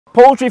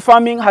Poultry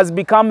farming has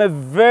become a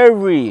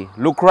very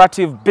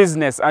lucrative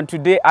business, and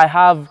today I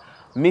have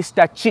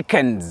Mr.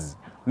 Chickens,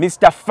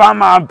 Mr.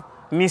 Farmer,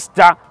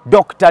 Mr.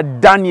 Dr.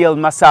 Daniel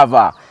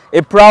Masava,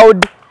 a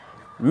proud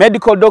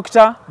medical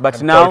doctor,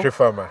 but now poultry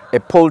farmer. A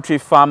poultry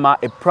farmer,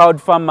 a proud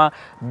farmer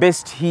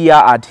based here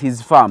at his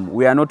farm.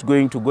 We are not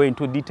going to go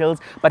into details,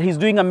 but he's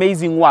doing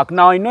amazing work.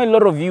 Now, I know a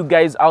lot of you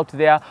guys out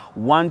there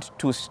want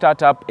to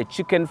start up a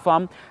chicken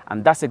farm,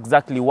 and that's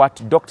exactly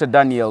what Dr.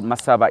 Daniel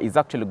Masava is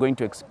actually going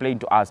to explain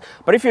to us.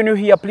 But if you're new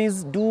here,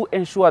 please do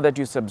ensure that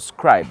you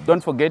subscribe.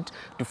 Don't forget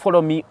to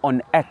follow me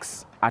on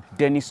X at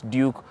Dennis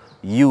Duke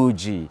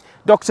UG.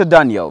 Dr.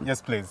 Daniel.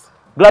 Yes, please.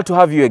 Glad to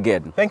have you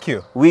again. Thank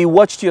you. We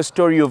watched your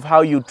story of how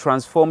you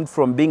transformed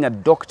from being a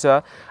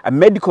doctor, a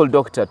medical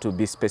doctor to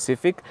be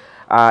specific,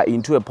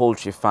 into a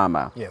poultry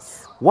farmer.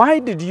 Yes. Why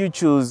did you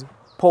choose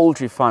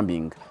poultry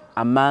farming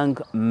among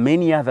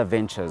many other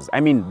ventures? I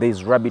mean,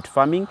 there's rabbit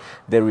farming,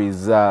 there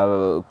is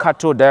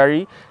cattle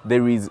dairy,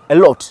 there is a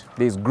lot.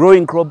 There's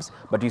growing crops,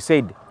 but you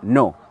said,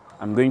 no,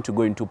 I'm going to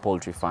go into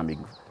poultry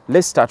farming.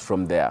 Let's start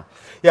from there.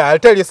 Yeah, I'll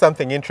tell you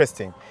something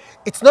interesting.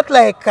 It's not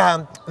like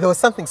there was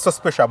something so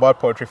special about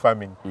poultry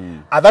farming.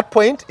 At that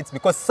point, it's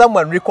because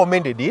someone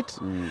recommended it.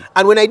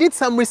 And when I did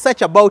some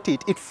research about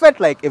it, it felt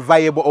like a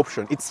viable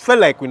option. It felt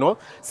like, you know,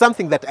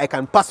 something that I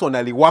can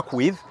personally work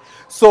with.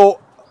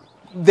 So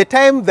the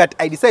time that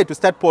I decided to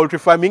start poultry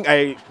farming,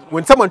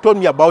 when someone told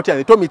me about it and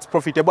they told me it's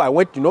profitable, I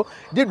went, you know,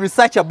 did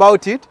research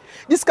about it,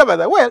 discovered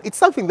that, well, it's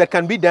something that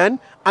can be done.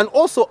 And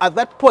also at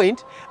that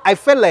point, I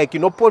felt like,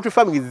 you know, poultry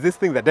farming is this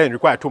thing that doesn't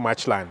require too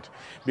much land.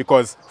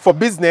 Because for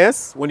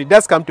business, when it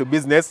does come to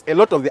business, a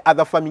lot of the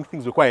other farming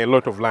things require a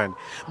lot of land.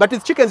 But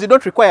with chickens, you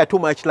don't require too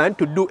much land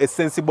to do a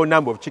sensible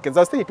number of chickens.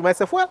 I was thinking to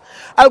myself, well,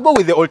 I'll go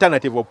with the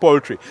alternative of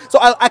poultry. So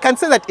I can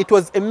say that it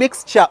was a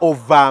mixture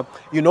of,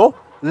 you know,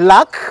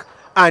 luck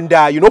and,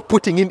 you know,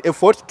 putting in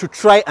effort to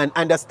try and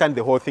understand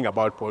the whole thing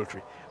about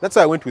poultry. That's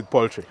why I went with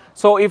poultry.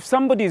 So if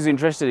somebody is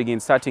interested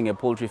in starting a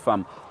poultry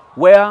farm,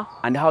 where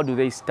and how do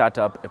they start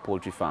up a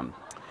poultry farm?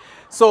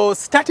 So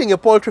starting a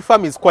poultry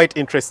farm is quite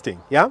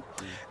interesting, yeah?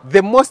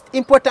 The most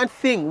important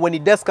thing when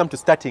it does come to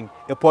starting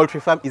a poultry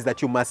farm is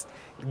that you must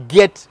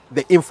get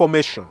the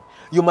information.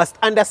 You must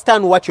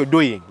understand what you're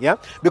doing, yeah?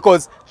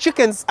 Because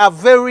chickens are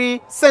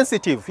very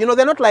sensitive. You know,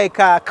 they're not like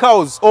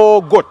cows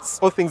or goats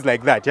or things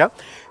like that, yeah?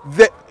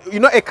 You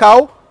know, a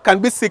cow can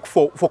be sick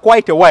for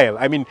quite a while.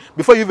 I mean,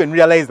 before you even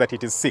realize that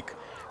it is sick.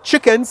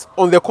 Chickens,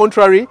 on the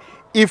contrary,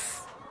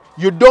 if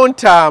you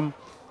don't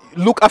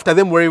look after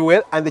them very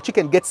well and the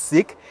chicken gets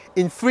sick,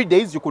 in 3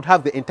 days, you could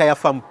have the entire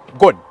farm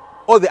gone.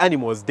 All the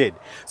animals dead.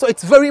 So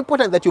it's very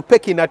important that you pay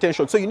keen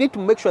attention. So you need to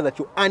make sure that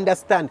you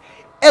understand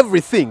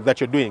everything that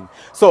you're doing.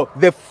 So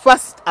the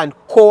first and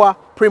core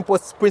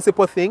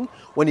principal thing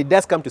when it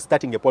does come to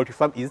starting a poultry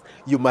farm is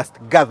you must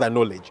gather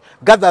knowledge.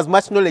 Gather as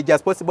much knowledge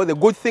as possible. The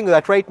good thing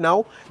that right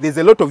now there's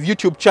a lot of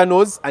YouTube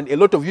channels and a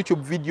lot of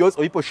YouTube videos of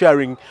people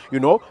sharing, you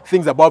know,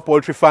 things about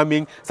poultry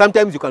farming.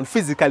 Sometimes you can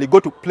physically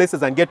go to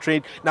places and get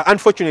trained. Now,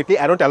 unfortunately,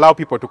 I don't allow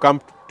people to come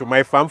to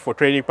my farm for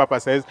training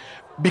purposes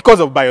because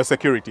of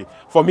biosecurity.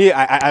 For me,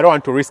 I don't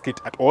want to risk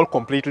it at all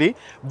completely.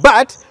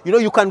 But, you know,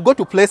 you can go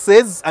to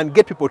places and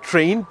get people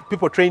trained,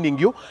 people training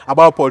you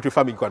about poultry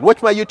farming. You can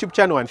watch my YouTube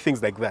channel and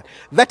things like that.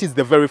 That is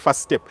the very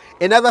first step.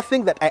 Another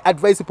thing that I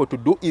advise people to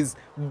do is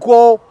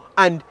go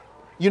and,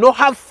 you know,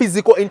 have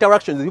physical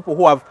interactions with people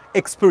who have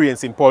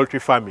experience in poultry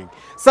farming.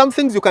 Some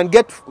things you can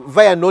get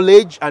via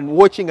knowledge and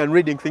watching and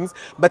reading things,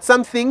 but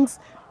some things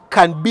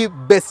can be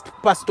best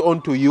passed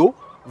on to you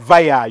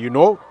via, you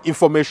know,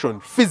 information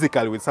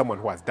physically with someone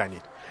who has done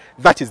it.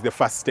 That is the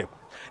first step.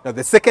 Now,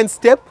 the second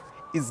step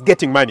is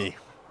getting money.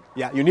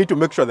 Yeah, you need to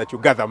make sure that you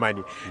gather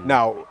money.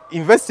 Now,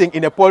 investing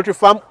in a poultry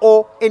farm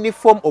or any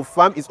form of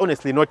farm is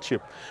honestly not cheap.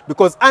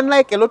 Because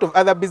unlike a lot of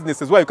other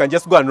businesses where you can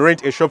just go and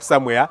rent a shop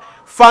somewhere,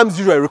 farms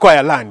usually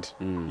require land.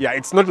 Yeah,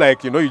 it's not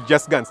like, you know, you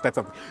just go and start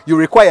something. You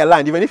require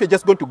land. Even if you're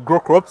just going to grow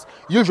crops,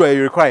 usually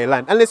you require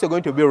land, unless you're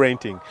going to be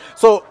renting.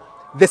 So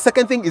the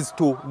second thing is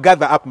to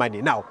gather up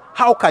money. Now,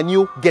 how can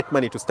you get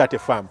money to start a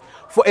farm?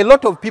 For a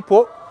lot of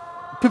people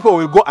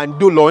will go and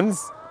do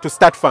loans to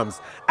start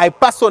farms. I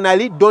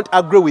personally don't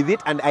agree with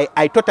it, and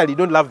I totally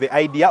don't love the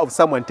idea of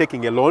someone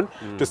taking a loan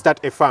to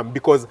start a farm,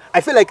 because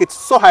I feel like it's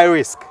so high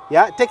risk.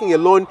 Yeah, taking a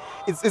loan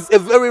is a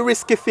very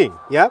risky thing.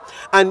 Yeah,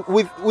 and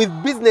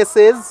with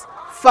businesses,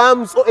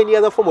 farms or any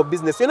other form of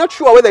business, you're not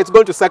sure whether it's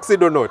going to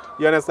succeed or not.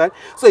 You understand?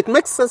 So it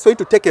makes sense for you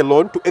to take a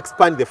loan to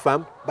expand the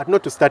farm, but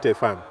not to start a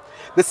farm.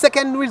 The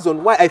second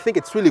reason why I think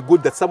it's really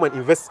good that someone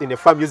invests in a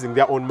farm using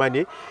their own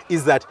money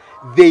is that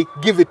they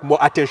give it more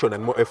attention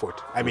and more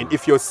effort. I mean,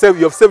 if you've saved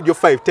your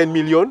 5-10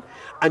 million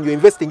and you're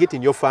investing it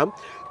in your farm,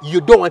 you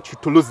don't want you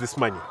to lose this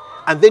money.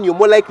 And then you're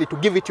more likely to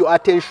give it your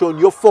attention,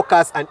 your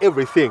focus and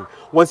everything.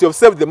 Once you've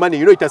saved the money,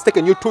 you know, it has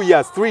taken you 2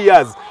 years, 3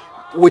 years,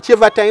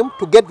 whichever time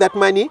to get that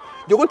money,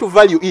 you're going to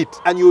value it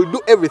and you will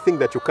do everything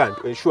that you can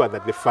to ensure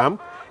that the farm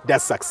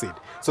does succeed.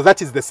 So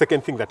that is the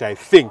second thing that I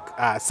think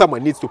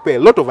someone needs to pay a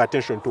lot of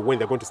attention to when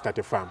they're going to start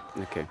a farm.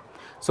 Okay.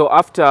 So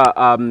after,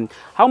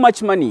 how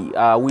much money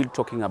are we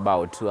talking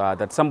about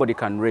that somebody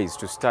can raise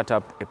to start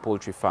up a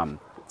poultry farm?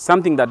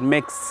 Something that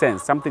makes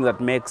sense, something that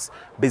makes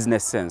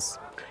business sense.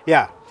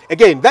 Yeah.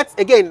 Again, that's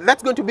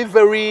going to be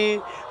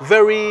very,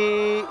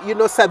 very, you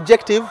know,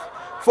 subjective.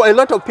 For a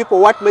lot of people,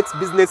 what makes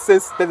business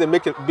sense doesn't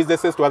make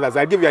business sense to others.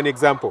 I'll give you an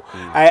example.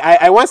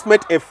 I once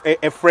met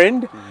a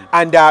friend,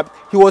 and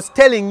he was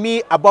telling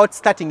me about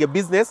starting a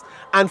business.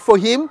 And for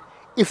him,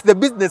 if the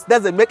business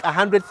doesn't make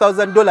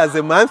 $100,000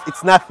 a month,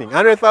 it's nothing.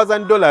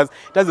 $100,000,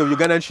 that's of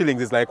Ugandan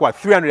shillings, is like what,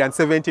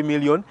 370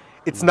 million?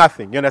 It's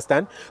nothing, you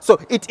understand? So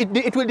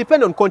it will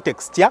depend on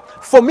context, yeah?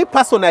 For me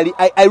personally,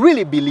 I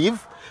really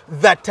believe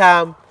that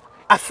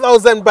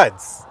 1,000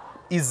 birds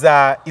is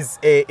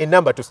a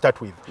number to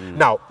start with.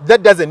 Now,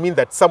 that doesn't mean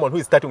that someone who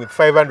is starting with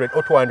 500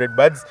 or 200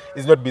 birds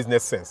is not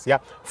business sense, yeah?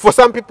 For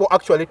some people,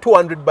 actually,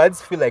 200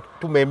 birds feel like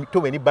too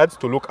many birds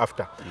to look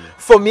after.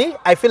 For me,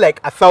 I feel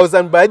like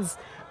 1,000 birds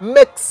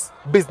makes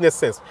business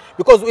sense,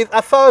 because with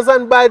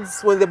 1,000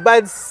 birds, when the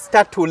birds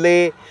start to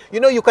lay, you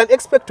know, you can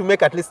expect to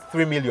make at least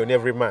 3 million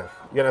every month.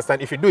 You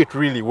understand? If you do it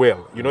really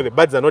well, you know, the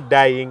birds are not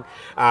dying,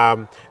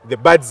 the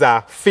birds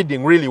are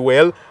feeding really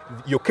well,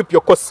 you keep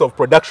your costs of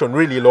production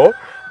really low,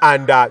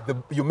 and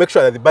you make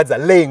sure that the birds are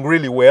laying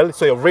really well,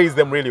 so you raise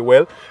them really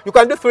well. You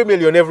can do 3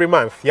 million every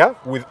month, yeah,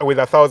 with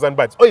 1,000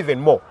 birds, or even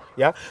more.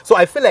 Yeah, so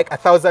I feel like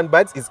 1,000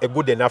 birds is a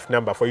good enough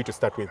number for you to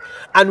start with.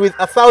 And with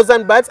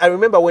 1,000 birds, I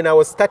remember when I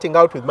was starting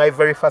out with my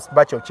very first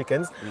batch of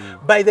chickens,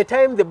 by the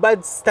time the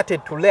birds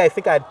started to lay, I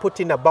think I had put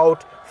in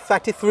about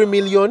 33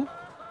 million.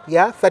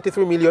 Yeah,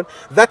 33 million.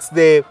 That's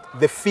the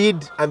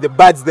feed and the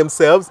birds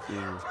themselves.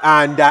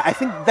 And I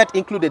think that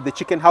included the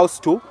chicken house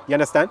too. You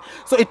understand?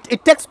 So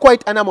it takes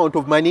quite an amount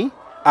of money.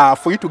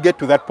 For you to get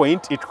to that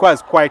point, it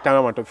requires quite an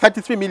amount of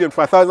 33 million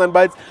for 1,000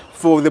 birds.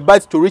 For the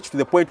birds to reach to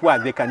the point where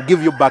they can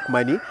give you back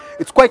money,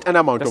 it's quite an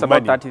amount of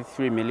money. That's about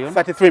 33 million?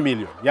 33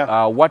 million,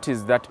 yeah. What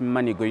is that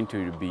money going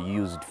to be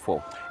used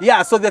for?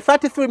 Yeah, so the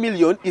 33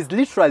 million is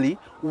literally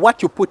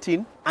what you put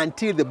in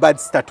until the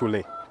birds start to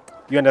lay.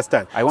 You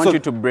understand? I want you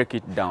to break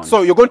it down.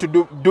 So you're going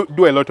to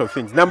do a lot of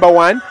things. Number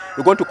one,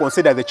 you're going to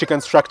consider the chicken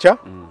structure.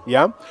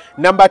 Yeah.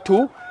 Number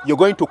two, you're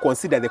going to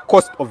consider the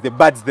cost of the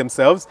birds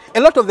themselves.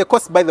 A lot of the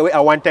costs, by the way,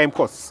 are one-time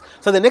costs.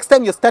 So the next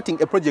time you're starting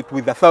a project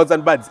with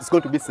 1,000 birds, it's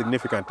going to be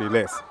significantly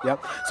less. Yeah.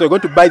 So you're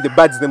going to buy the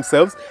birds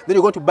themselves. Then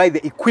you're going to buy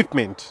the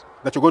equipment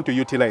that you're going to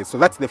utilize. So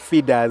that's the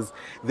feeders,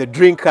 the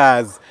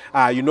drinkers,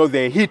 you know,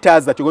 the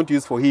heaters that you're going to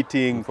use for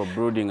heating. For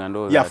brooding and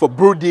all that. Yeah, for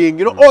brooding,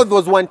 you know, all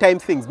those one-time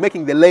things,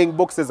 making the laying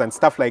boxes and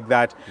stuff like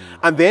that.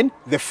 And then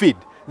the feed.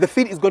 The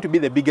feed is going to be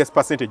the biggest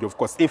percentage, of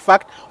course. In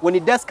fact, when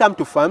it does come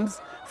to farms,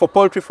 for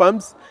poultry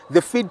farms,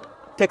 the feed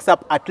takes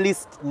up at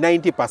least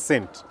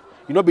 90%.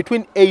 You know,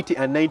 between 80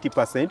 and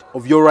 90%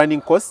 of your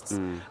running costs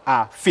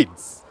are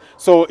feeds.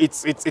 So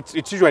it's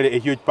usually a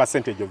huge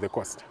percentage of the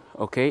cost.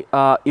 Okay,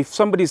 if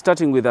somebody is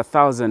starting with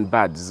 1,000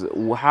 birds,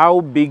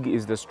 how big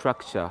is the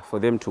structure for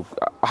them to,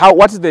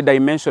 what is the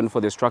dimension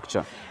for the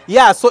structure?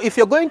 Yeah, so if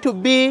you're going to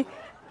be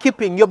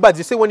keeping your birds,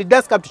 you see, when it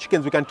does come to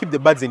chickens, we can keep the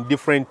birds in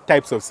different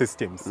types of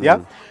systems.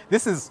 Yeah,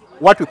 this is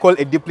what we call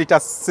a depleter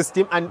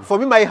system, and for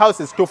me, my house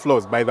is 2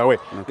 floors, by the way.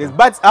 There's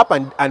birds up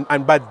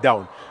and birds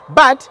down.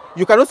 But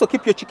you can also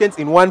keep your chickens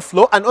in 1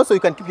 floor, and also you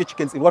can keep your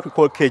chickens in what we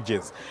call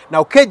cages.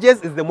 Now,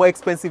 cages is the more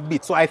expensive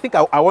bit, so I think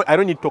I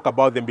don't need to talk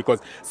about them, because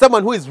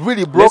someone who is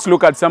really broke... Let's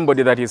look at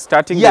somebody that is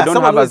starting, they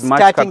don't have as much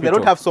capital. They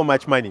don't have so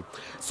much money.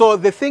 So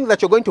the thing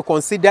that you're going to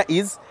consider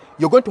is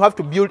you're going to have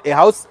to build a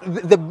house.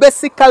 The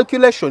basic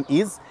calculation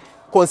is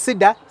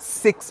consider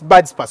 6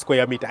 birds per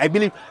square meter. I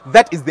believe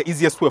that is the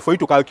easiest way for you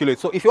to calculate.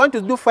 So if you want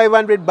to do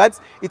 500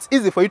 birds, it's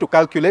easy for you to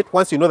calculate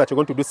once you know that you're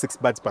going to do 6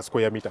 birds per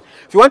square meter.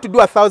 If you want to do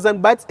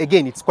 1,000 birds,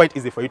 again, it's quite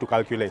easy for you to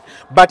calculate.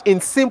 But in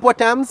simple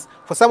terms,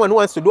 for someone who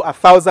wants to do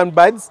 1,000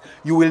 birds,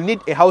 you will need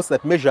a house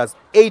that measures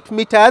 8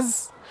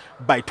 meters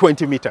by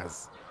 20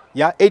 meters.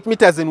 Yeah, 8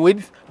 meters in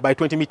width by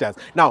 20 meters.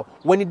 Now,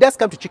 when it does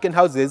come to chicken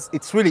houses,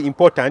 it's really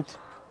important.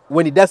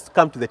 When it does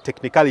come to the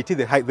technicality,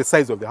 the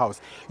size of the house,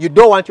 you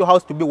don't want your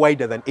house to be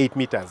wider than 8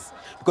 meters.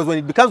 Because when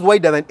it becomes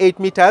wider than 8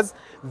 meters,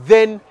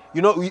 then,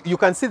 you know, you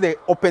can see the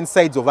open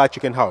sides of our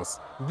chicken house.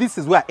 This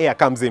is where air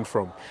comes in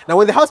from. Now,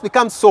 when the house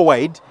becomes so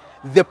wide,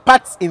 the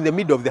parts in the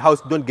middle of the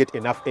house don't get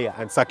enough air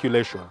and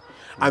circulation.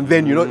 And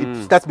then, you know,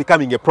 it starts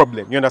becoming a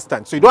problem, you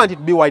understand? So you don't want it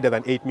to be wider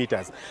than 8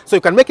 meters. So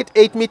you can make it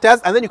 8 meters,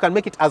 and then you can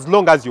make it as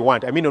long as you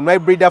want. I mean, on my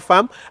breeder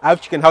farm, I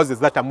have chicken houses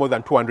that are more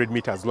than 200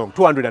 meters long,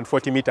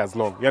 240 meters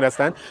long, you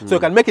understand? So you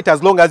can make it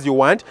as long as you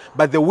want,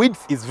 but the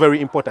width is very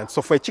important.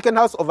 So for a chicken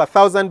house of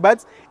 1,000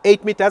 birds,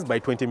 8 meters by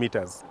 20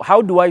 meters.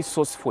 How do I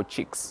source for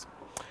chicks?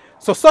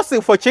 So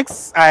sourcing for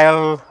chicks,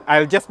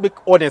 I'll just be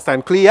honest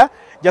and clear.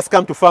 Just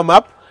come to Farm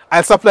Up.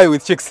 I'll supply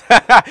with chicks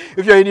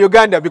if you're in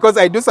Uganda, because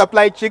I do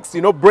supply chicks,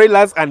 you know,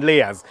 broilers and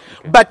layers.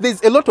 Okay. But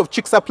there's a lot of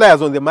chick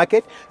suppliers on the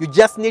market. You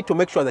just need to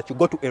make sure that you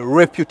go to a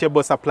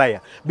reputable supplier,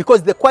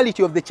 because the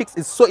quality of the chicks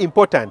is so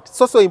important.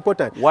 So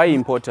important. Why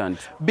important?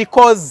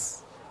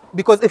 Because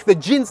if the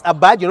genes are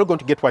bad, you're not going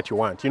to get what you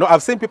want. You know,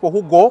 I've seen people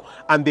who go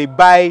and they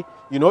buy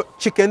you know,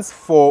 chickens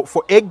for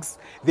eggs.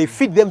 They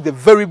feed them the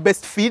very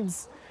best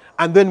feeds.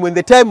 And then when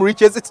the time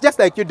reaches, it's just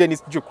like you,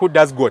 Dennis, who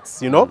does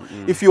goats, you know.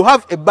 If you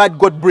have a bad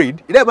goat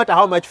breed, it doesn't matter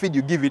how much feed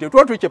you give it, it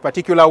won't reach a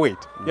particular weight.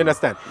 You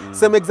understand?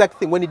 Same exact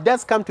thing. When it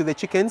does come to the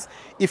chickens,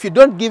 if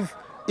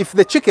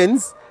the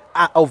chickens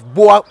are of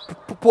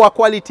poor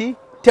quality,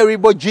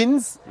 terrible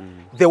genes,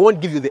 they won't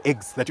give you the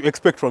eggs that you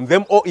expect from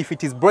them. Or if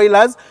it is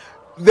broilers,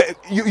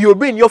 you'll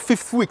be in your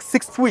 5th week,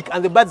 6th week,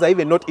 and the birds are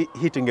even not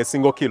hitting a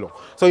single kilo.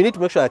 So you need to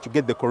make sure that you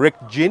get the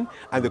correct gene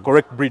and the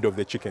correct breed of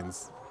the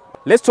chickens.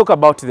 Let's talk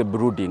about the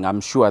brooding.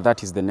 I'm sure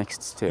that is the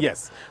next step.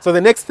 Yes. So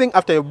the next thing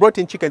after you've brought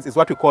in chickens is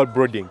what we call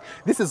brooding.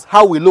 This is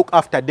how we look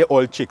after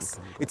day-old chicks.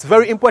 It's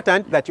very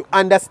important that you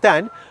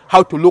understand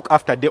how to look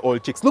after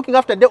day-old chicks. Looking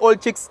after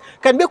day-old chicks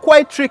can be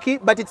quite tricky,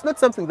 but it's not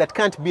something that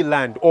can't be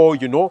learned or,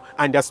 you know,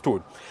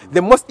 understood.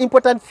 The most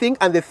important thing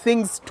and the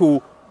things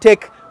to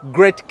take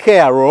great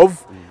care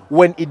of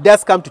when it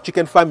does come to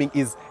chicken farming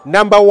is,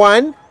 number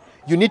one,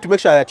 you need to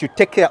make sure that you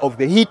take care of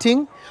the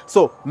heating.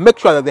 So make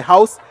sure that the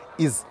house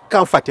is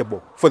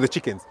comfortable for the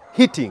chickens.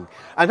 Heating.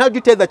 And how do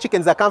you tell the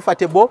chickens are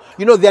comfortable?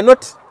 You know, they're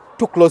not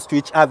too close to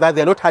each other,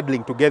 they're not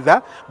huddling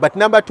together. But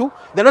number two,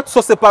 they're not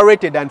so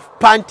separated and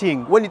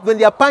panting. When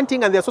they are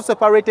panting and they're so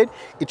separated,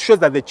 it shows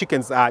that the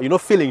chickens are, you know,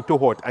 feeling too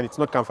hot and it's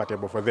not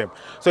comfortable for them.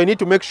 So you need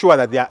to make sure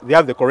that they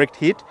have the correct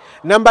heat.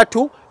 Number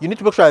two, you need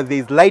to make sure that there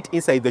is light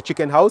inside the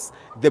chicken house.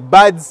 The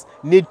birds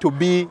need to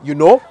be, you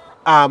know,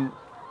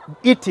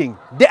 eating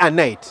day and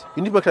night.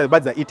 You need to make sure the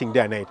birds are eating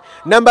day and night.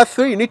 Number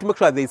three, you need to make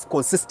sure there is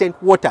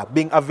consistent water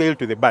being available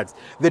to the birds.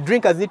 The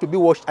drinkers need to be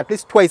washed at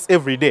least twice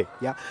every day.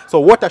 Yeah. So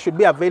water should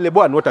be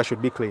available and water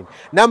should be clean.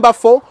 Number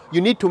four,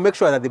 you need to make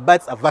sure that the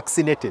birds are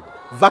vaccinated.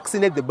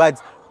 Vaccinate the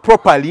birds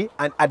properly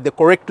and at the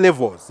correct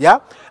levels, yeah,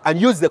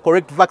 and use the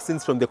correct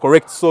vaccines from the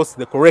correct source,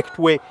 the correct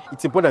way.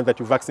 It's important that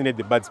you vaccinate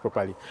the birds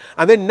properly.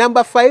 And then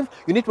number five,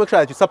 you need to make sure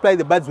that you supply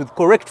the birds with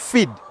correct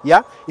feed,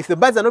 yeah. If the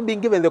birds are not being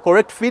given the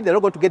correct feed, they're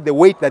not going to get the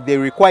weight that they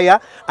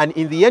require, and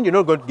in the end, you're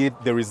not going to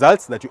get the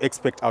results that you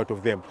expect out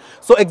of them.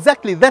 So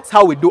exactly, that's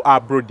how we do our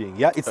brooding,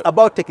 yeah. It's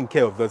about taking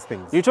care of those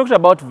things. You talked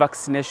about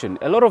vaccination.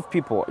 A lot of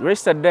people,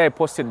 yesterday I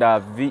posted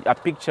a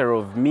picture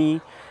of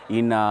me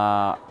in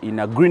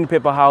a green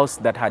paper house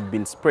that had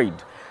been sprayed,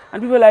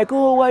 and people were like,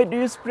 oh, why do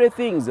you spray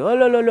things? Oh,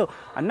 lo, lo, lo.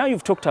 And now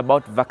you've talked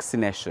about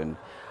vaccination.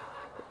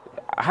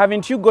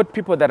 Haven't you got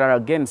people that are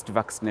against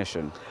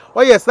vaccination?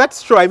 Oh yes,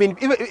 that's true. I mean,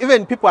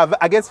 even people are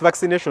against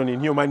vaccination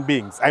in human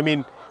beings. I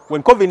mean,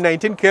 when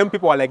COVID-19 came,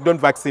 people were like, don't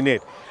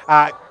vaccinate.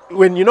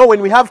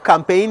 When we have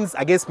campaigns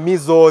against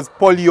measles,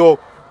 polio,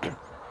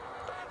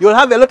 you'll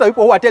have a lot of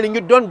people who are telling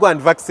you, don't go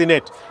and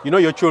vaccinate,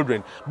 your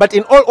children. But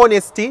in all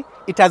honesty,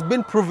 it has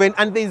been proven,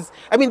 and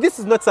this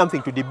is not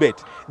something to debate.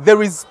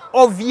 There is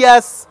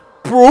obvious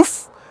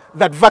proof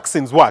that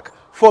vaccines work.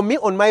 For me,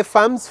 on my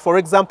farms, for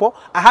example,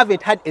 I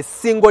haven't had a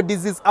single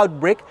disease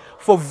outbreak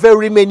for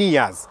very many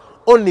years,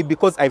 only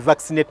because I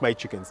vaccinate my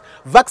chickens.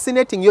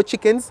 Vaccinating your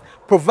chickens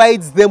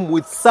provides them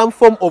with some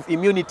form of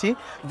immunity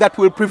that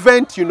will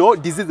prevent,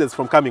 diseases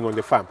from coming on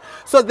the farm.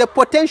 So the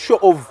potential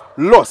of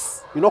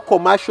loss,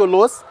 commercial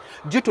loss,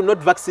 due to not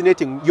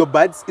vaccinating your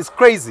birds is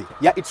crazy.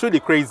 Yeah, it's really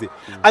crazy.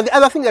 And the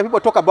other thing that people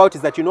talk about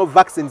is that,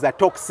 vaccines are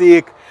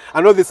toxic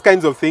and all these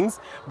kinds of things.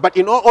 But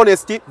in all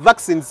honesty,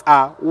 vaccines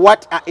are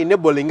what are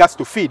enabling us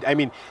to feed. I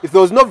mean, if there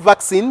was no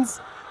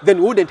vaccines, then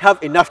we wouldn't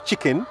have enough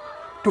chicken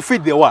to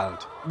feed the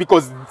world,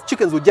 because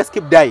chickens would just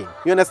keep dying.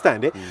 You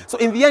understand? So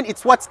in the end,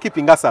 it's what's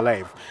keeping us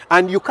alive.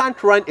 And you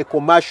can't run a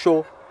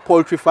commercial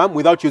poultry farm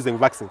without using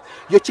vaccines.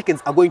 Your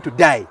chickens are going to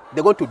die.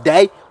 They're going to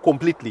die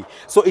completely.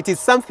 So it is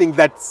something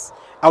that's,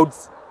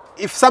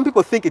 if some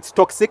people think it's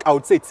toxic, I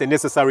would say it's a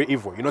necessary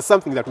evil.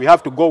 Something that we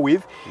have to go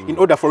with in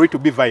order for it to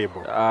be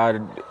viable.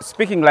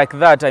 Speaking like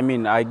that,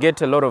 I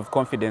get a lot of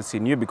confidence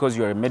in you because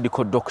you're a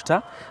medical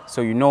doctor,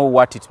 so you know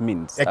what it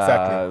means.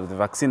 Exactly. The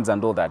vaccines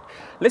and all that.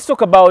 Let's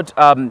talk about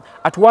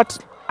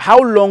how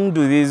long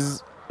do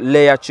these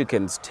layer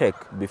chickens take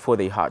before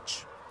they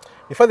hatch?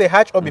 Before they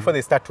hatch or before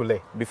they start to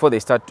lay? Before they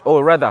start,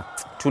 or rather,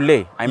 to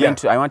lay. I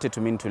wanted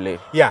to mean to lay.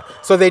 Yeah,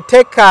 so they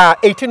take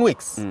 18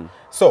 weeks.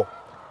 So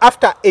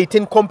after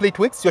 18 complete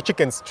weeks, your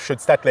chickens should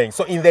start laying.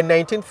 So in the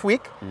 19th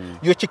week,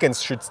 your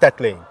chickens should start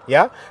laying.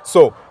 Yeah.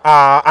 So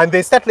and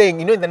they start laying.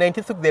 In the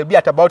 19th week, they'll be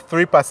at about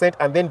 3%,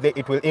 and then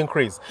it will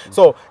increase.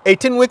 So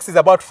 18 weeks is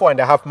about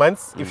 4.5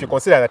 months. If you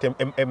consider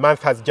that a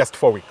month has just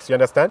 4 weeks, you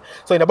understand?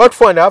 So in about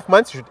 4.5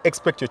 months, you should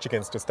expect your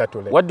chickens to start to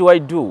lay. What do I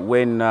do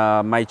when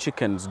my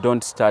chickens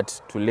don't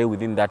start to lay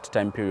within that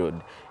time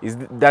period?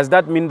 Does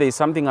that mean there's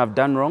something I've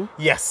done wrong?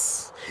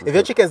 Yes. If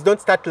your chickens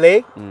don't start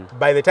lay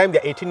by the time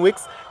they're 18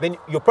 weeks, then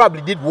you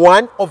probably did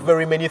one of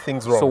very many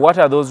things wrong. So what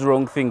are those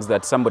wrong things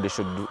that somebody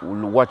should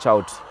watch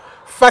out?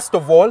 First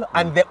of all,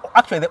 and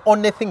actually the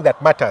only thing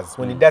that matters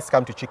when it does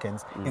come to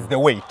chickens is the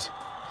weight.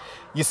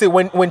 You see,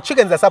 when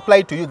chickens are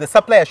supplied to you, the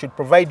supplier should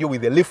provide you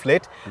with a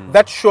leaflet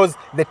that shows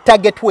the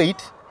target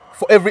weight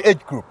for every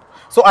age group.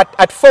 So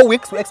at 4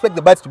 weeks, we expect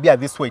the birds to be at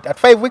this weight. At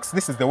 5 weeks,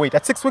 this is the weight.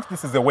 At 6 weeks,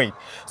 this is the weight.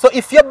 So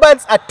if your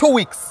birds are 2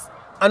 weeks,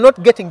 are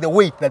not getting the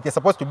weight that they're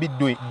supposed to be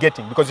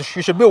getting, because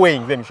you should be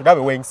weighing them, you should have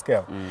a weighing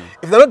scale.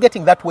 If they're not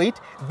getting that weight,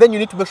 then you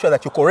need to make sure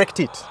that you correct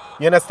it.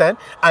 You understand?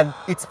 And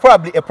it's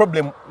probably a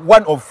problem,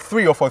 one of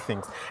 3 or 4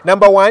 things.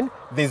 Number 1,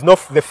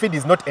 the feed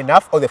is not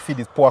enough, or the feed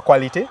is poor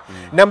quality.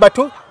 Number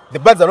 2, the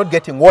birds are not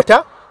getting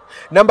water.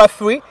 Number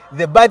 3,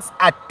 the birds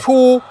are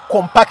too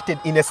compacted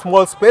in a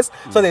small space,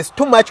 so there's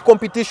too much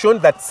competition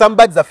that some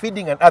birds are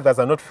feeding and others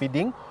are not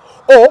feeding.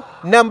 Or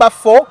number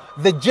 4,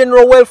 the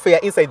general welfare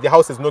inside the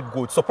house is not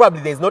good. So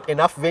probably there's not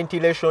enough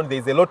ventilation.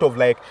 There's a lot of,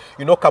 like,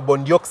 you know,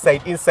 carbon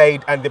dioxide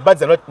inside, and the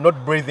birds are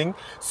not breathing.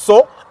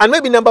 So, and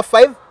maybe number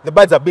 5, the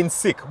birds are being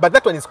sick. But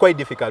that one is quite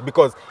difficult,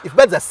 because if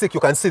birds are sick, you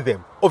can see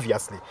them,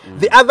 obviously.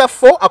 The other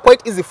 4 are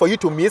quite easy for you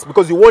to miss,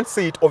 because you won't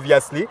see it,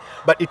 obviously,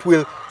 but it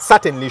will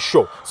certainly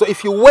show. So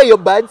if you weigh your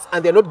birds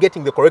and they're not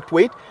getting the correct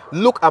weight,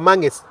 look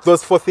among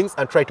those 4 things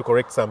and try to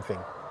correct something.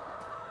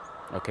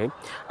 Okay.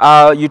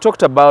 You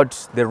talked about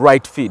the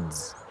right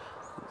feeds.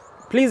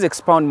 Please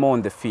expound more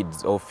on the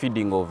feeds, or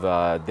feeding of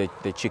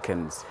the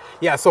chickens.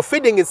 Yeah, so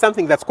feeding is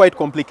something that's quite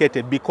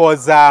complicated,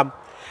 because, I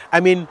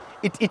mean,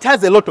 it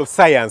has a lot of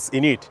science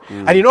in it.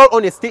 And in all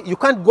honesty, you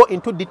can't go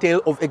into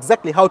detail of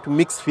exactly how to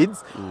mix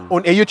feeds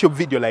on a YouTube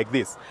video like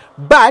this.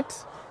 But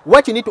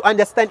what you need to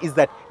understand is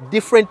that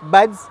different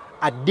birds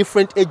at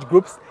different age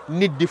groups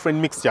need different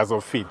mixtures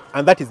of feed,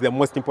 and that is the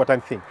most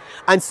important thing.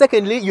 And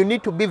secondly, you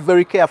need to be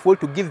very careful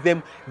to give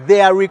them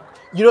their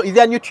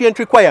nutrient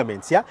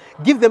requirements. Yeah,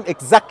 give them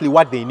exactly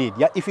what they need.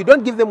 Yeah, if you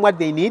don't give them what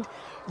they need,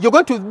 you're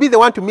going to be the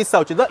one to miss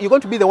out. You're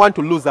going to be the one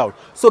to lose out.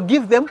 So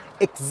give them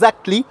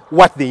exactly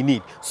what they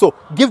need. So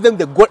give them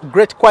the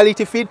great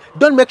quality feed.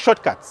 Don't make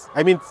shortcuts.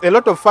 I mean, a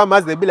lot of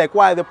farmers, they'll be like,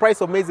 why the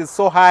price of maize is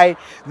so high?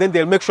 Then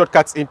they'll make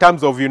shortcuts in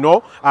terms of, they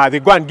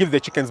go and give the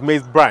chickens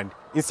maize brand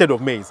instead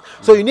of maize.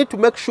 So you need to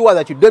make sure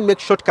that you don't make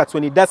shortcuts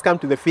when it does come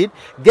to the feed.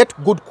 Get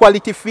good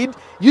quality feed.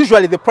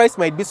 Usually the price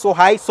might be so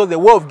high, so the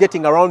way of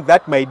getting around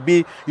that might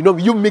be,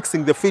 you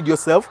mixing the feed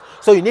yourself.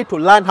 So you need to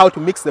learn how to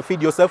mix the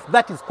feed yourself.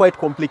 That is quite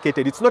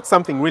complicated. It's not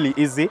something really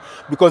easy,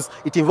 because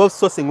it involves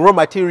sourcing raw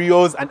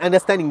materials and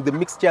understanding the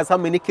mixtures, how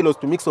many kilos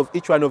to mix of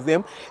each one of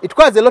them. It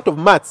requires a lot of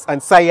maths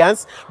and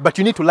science, but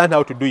you need to learn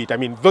how to do it. I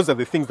mean, those are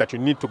the things that you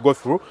need to go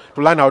through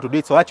to learn how to do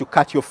it, so that you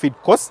cut your feed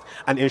costs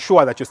and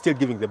ensure that you're still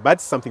giving the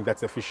birds something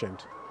that's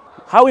efficient.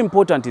 How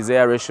important is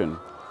aeration?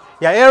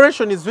 Yeah,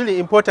 aeration is really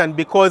important,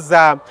 because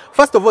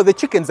first of all, the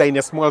chickens are in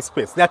a small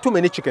space. There are too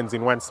many chickens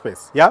in one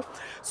space. Yeah,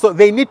 so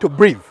they need to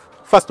breathe,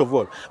 first of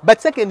all.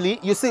 But secondly,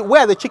 you see,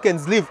 where the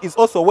chickens live is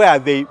also where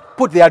they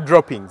put their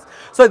droppings.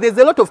 So there's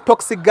a lot of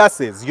toxic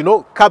gases,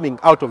 coming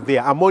out of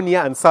there: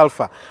 ammonia and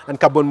sulfur and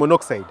carbon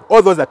monoxide.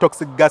 All those are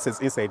toxic gases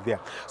inside there.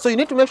 So you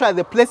need to make sure that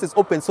the place is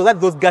open so that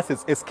those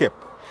gases escape.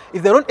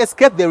 If they don't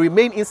escape, they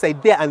remain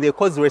inside there and they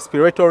cause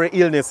respiratory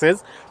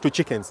illnesses to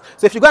chickens.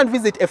 So if you go and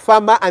visit a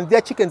farmer and their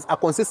chickens are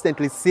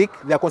consistently sick,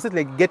 they are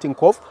constantly getting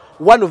cough,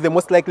 one of the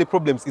most likely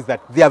problems is that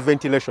their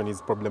ventilation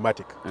is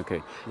problematic.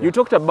 Okay. Yeah. You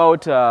talked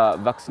about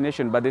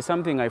vaccination, but there's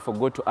something I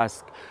forgot to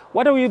ask.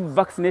 What are we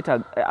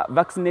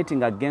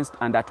vaccinating against,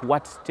 and at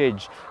what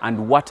stage,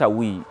 and what are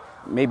we?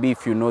 Maybe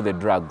if you know the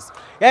drugs.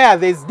 Yeah,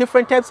 there's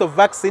different types of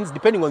vaccines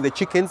depending on the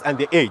chickens and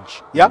the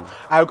age. Yeah,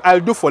 I'll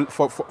do for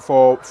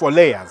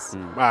layers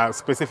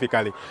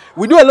specifically.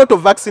 We do a lot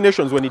of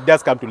vaccinations when it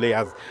does come to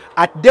layers.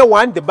 At day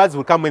 1, the birds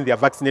will come when they are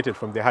vaccinated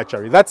from the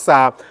hatchery. That's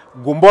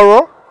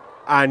Gumboro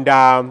and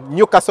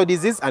Newcastle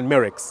disease and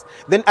Merex.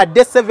 Then at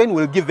day 7,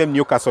 we'll give them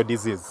Newcastle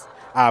disease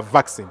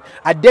vaccine.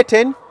 At day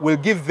 10, we'll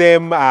give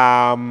them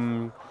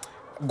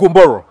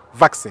Gumboro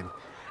vaccine.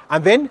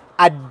 And then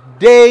at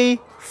day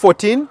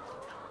 14,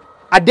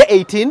 at day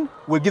 18,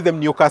 we'll give them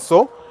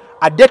Newcastle.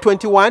 At day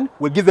 21,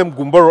 we'll give them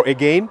Gumboro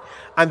again.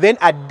 And then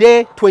at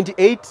day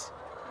 28,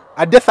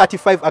 at day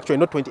 35, actually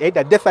not 28,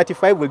 at day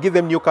 35, we'll give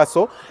them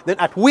Newcastle. Then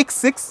at week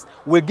 6,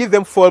 we'll give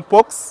them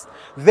fowlpox.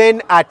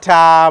 Then at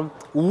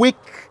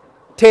week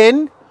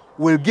 10,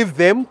 we'll give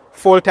them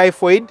fall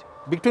typhoid,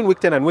 between week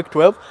 10 and week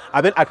 12.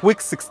 And then at week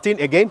 16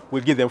 again,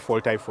 we'll give them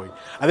fall typhoid.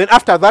 And then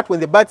after that,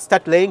 when the birds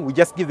start laying, we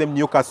just give them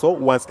Newcastle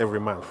once every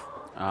month.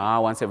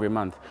 Once every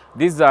month.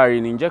 These are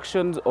in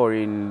injections or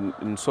in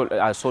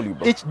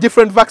soluble? Each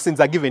different vaccines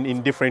are given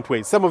in different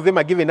ways. Some of them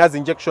are given as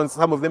injections,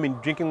 some of them in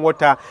drinking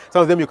water,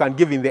 some of them you can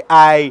give in the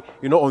eye,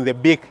 on the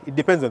beak. It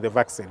depends on the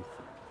vaccine.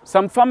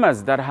 Some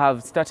farmers that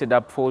have started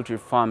up poultry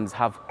farms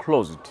have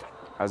closed.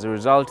 As a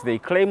result, they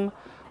claim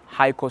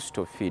high cost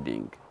of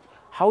feeding.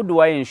 How do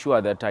I ensure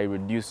that I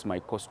reduce my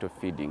cost of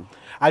feeding?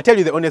 I'll tell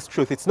you the honest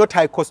truth. It's not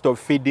high cost of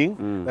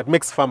feeding that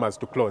makes farmers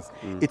to close.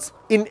 It's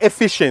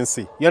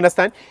inefficiency. You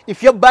understand?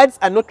 If your birds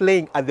are not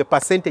laying at the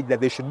percentage that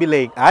they should be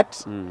laying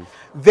at,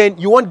 then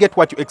you won't get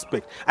what you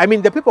expect. I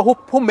mean, the people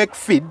who make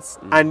feeds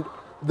and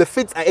the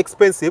feeds are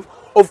expensive,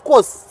 of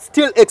course,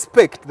 still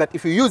expect that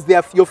if you use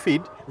their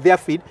feed,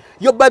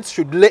 your birds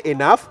should lay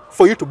enough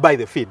for you to buy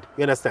the feed.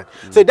 You understand?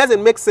 So it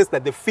doesn't make sense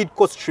that the feed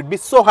cost should be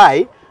so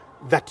high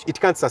that it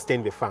can't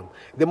sustain the farm.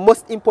 The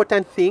most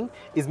important thing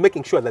is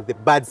making sure that the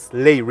birds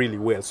lay really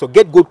well. So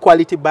get good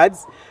quality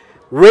birds,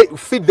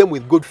 feed them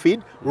with good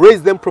feed,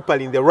 raise them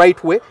properly in the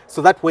right way,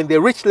 so that when they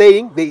reach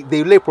laying,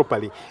 they lay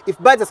properly. If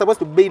birds are supposed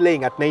to be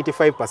laying at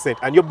 95%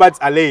 and your birds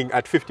are laying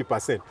at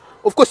 50%,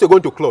 of course you're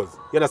going to close.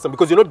 You understand?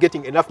 Because you're not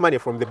getting enough money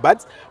from the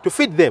birds to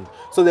feed them.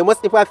 So the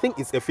most important thing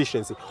is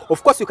efficiency.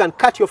 Of course, you can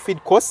cut your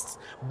feed costs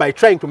by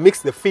trying to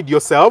mix the feed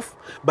yourself,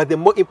 but the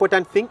more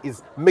important thing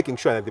is making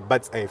sure that the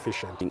birds are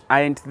efficient.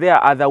 And there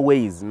are other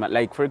ways,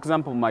 like for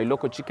example, my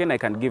local chicken, I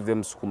can give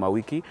them sukuma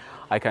wiki,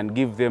 I can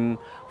give them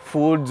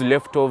foods,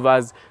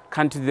 leftovers.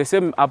 Can't the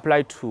same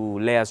apply to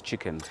layers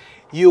chickens?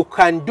 You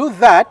can do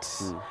that,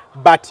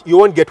 but you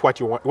won't get what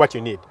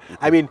you need.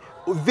 I mean,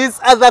 these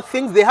other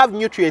things, they have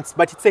nutrients,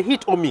 but it's a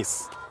hit or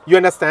miss. You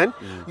understand?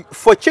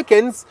 For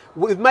chickens,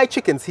 with my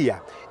chickens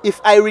here, if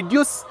I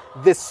reduce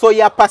the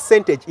soya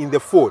percentage in the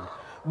food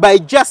by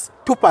just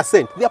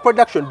 2%, their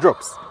production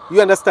drops. You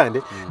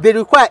understand? They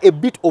require a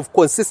bit of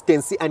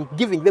consistency and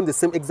giving them the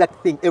same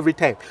exact thing every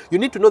time. You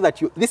need to know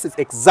that this is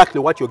exactly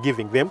what you're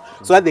giving them,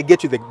 so that they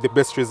get you the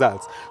best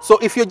results. So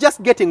if you're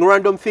just getting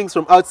random things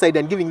from outside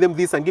and giving them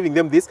this and giving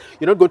them this,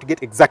 you're not going to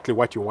get exactly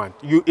what you want.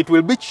 It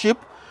will be cheap,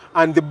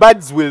 and the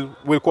birds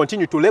will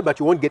continue to lay, but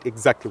you won't get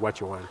exactly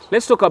what you want.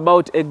 Let's talk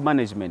about egg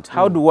management.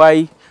 How do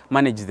I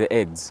manage the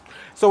eggs?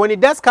 So when it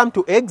does come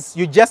to eggs,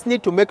 you just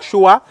need to make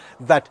sure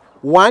that,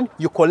 one,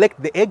 you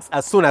collect the eggs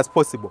as soon as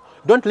possible.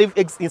 Don't leave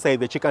eggs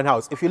inside the chicken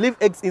house. If you leave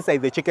eggs inside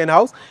the chicken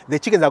house, the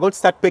chickens are going to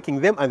start pecking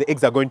them and the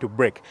eggs are going to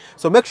break.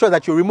 So make sure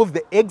that you remove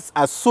the eggs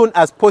as soon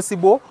as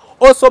possible.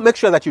 Also make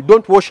sure that you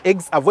don't wash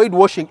eggs. Avoid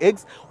washing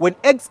eggs. When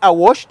eggs are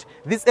washed,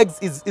 these eggs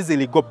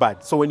easily go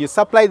bad. So when you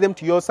supply them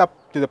to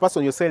the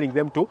person you're selling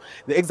them to,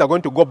 the eggs are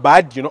going to go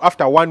bad. You know,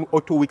 after 1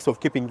 or 2 weeks of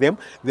keeping them,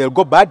 they'll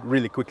go bad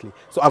really quickly.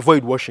 So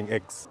avoid washing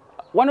eggs.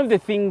 One of the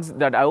things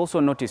that I also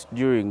noticed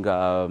during,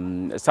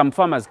 some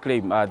farmers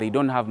claim they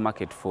don't have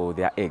market for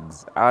their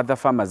eggs. Other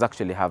farmers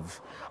actually have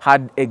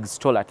had eggs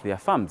stored at their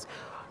farms.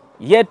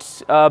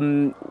 Yet,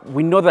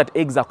 we know that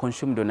eggs are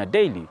consumed on a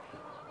daily.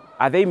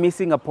 Are they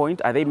missing a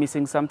point? Are they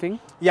missing something?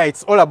 Yeah,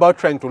 it's all about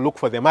trying to look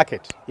for the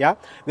market. Yeah,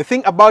 the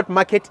thing about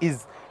market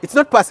is, it's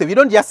not passive. You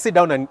don't just sit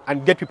down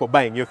and get people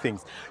buying your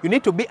things. You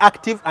need to be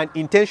active and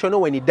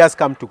intentional when it does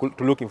come to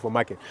looking for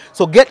market.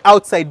 So get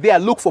outside there,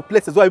 look for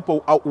places where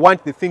people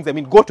want the things. I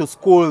mean, go to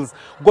schools,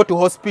 go to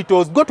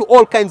hospitals, go to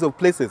all kinds of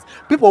places.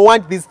 People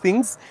want these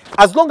things.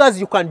 As long as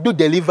you can do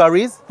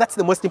deliveries, that's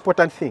the most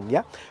important thing,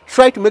 yeah?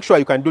 Try to make sure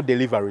you can do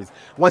deliveries.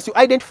 Once you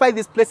identify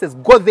these places,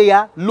 go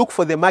there, look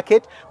for the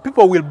market,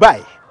 people will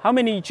buy. How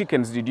many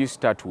chickens did you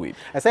start with?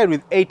 I started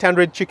with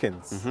 800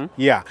 chickens.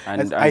 Yeah.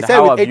 And I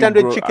started with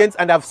 800 chickens,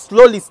 and I've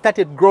slowly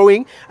started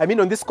growing. I mean,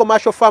 on this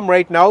commercial farm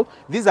right now,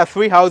 these are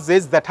 3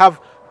 houses that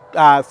have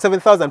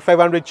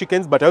 7,500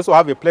 chickens, but I also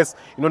have a place,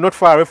 you know, not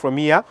far away from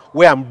here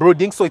where I'm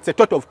brooding. So it's a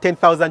total of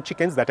 10,000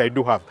 chickens that I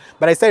do have.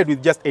 But I started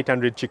with just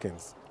 800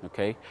 chickens.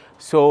 Okay.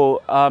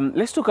 So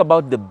let's talk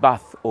about the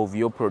birth of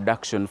your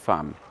production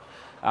farm.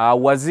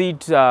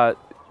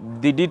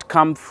 Did it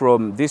come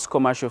from this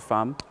commercial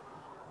farm?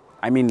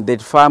 I mean, the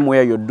farm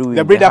where you're doing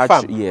the breeder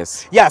farm.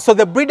 Yes. Yeah, so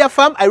the breeder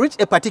farm, I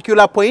reached a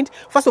particular point.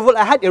 First of all,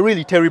 I had a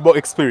really terrible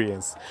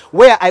experience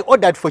where I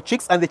ordered for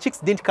chicks and the chicks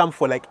didn't come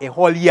for like a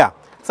whole year.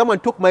 Someone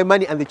took my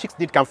money and the chicks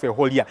didn't come for a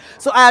whole year.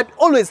 So I had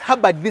always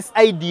harbored this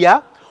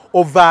idea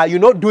of, you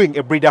know, doing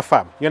a breeder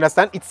farm. You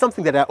understand? It's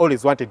something that I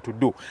always wanted to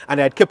do,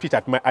 and I had kept it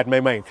at my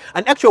mind.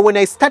 And actually, when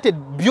I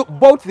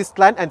bought this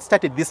land and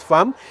started this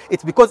farm,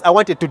 it's because I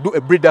wanted to do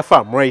a breeder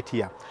farm right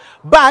here.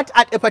 But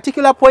at a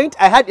particular point,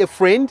 I had a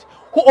friend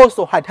who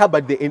also had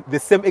harbored the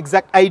same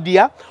exact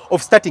idea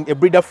of starting a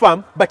breeder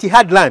farm, but he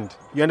had land.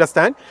 You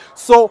understand?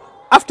 So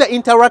after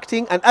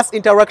interacting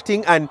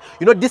and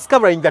you know,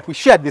 discovering that we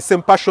shared the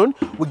same passion,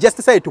 we just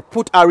decided to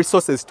put our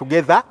resources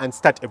together and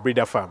start a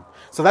breeder farm.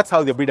 So that's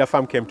how the breeder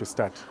farm came to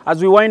start.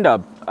 As we wind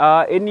up,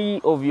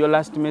 any of your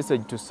last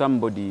message to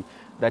somebody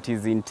that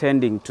is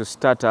intending to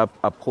start up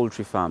a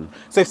poultry farm?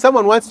 So if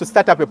someone wants to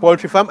start up a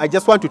poultry farm, I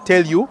just want to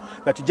tell you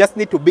that you just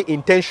need to be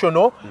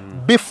intentional,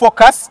 be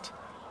focused,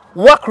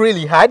 work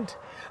really hard,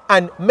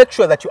 and make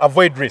sure that you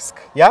avoid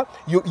risk. Yeah,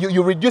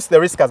 you reduce the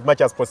risk as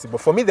much as possible.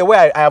 For me, the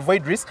way I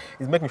avoid risk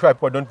is making sure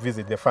people don't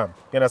visit the farm.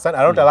 You understand?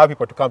 I don't allow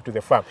people to come to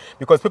the farm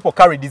because people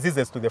carry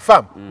diseases to the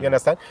farm. You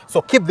understand?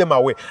 So keep them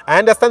away. I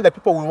understand that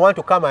people will want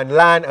to come and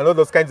learn and all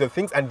those kinds of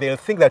things, and they'll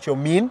think that you're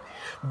mean,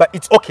 but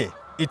it's okay.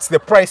 It's the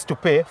price to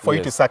pay for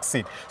you to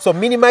succeed. So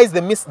minimize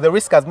the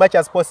risk as much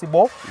as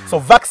possible. So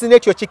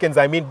vaccinate your chickens.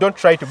 I mean, don't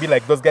try to be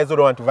like those guys who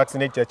don't want to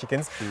vaccinate your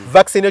chickens.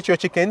 Vaccinate your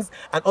chickens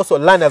and also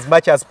learn as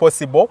much as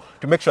possible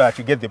to make sure that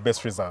you get the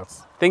best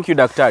results. Thank you,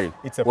 Daktari.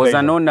 It's a pleasure. It was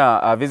an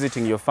honor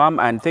visiting your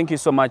farm, and thank you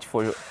so much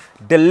for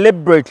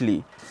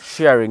deliberately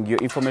sharing your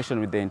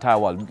information with the entire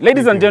world.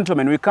 Ladies and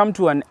gentlemen, we come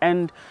to an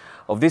end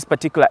of this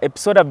particular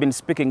episode. I've been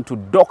speaking to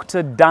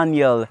Dr.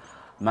 Daniel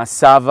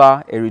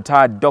Masava, a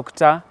retired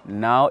doctor,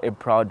 now a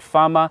proud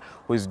farmer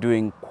who is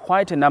doing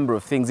quite a number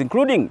of things,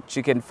 including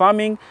chicken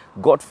farming,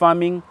 goat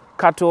farming,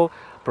 cattle,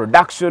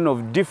 production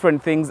of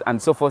different things,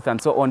 and so forth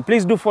and so on.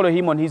 Please do follow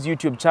him on his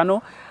YouTube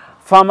channel,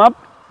 Farm Up.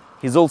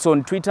 He's also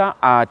on Twitter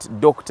at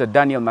Dr.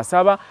 Daniel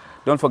Masava.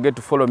 Don't forget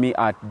to follow me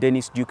at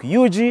Dennis Duke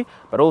UG,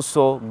 but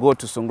also go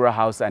to Sungura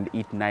House and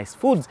eat nice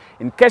foods.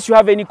 In case you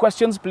have any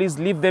questions, please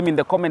leave them in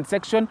the comment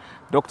section.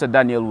 Dr.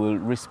 Daniel will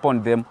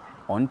respond them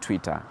on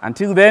Twitter.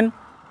 Until then,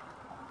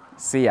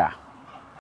 see ya.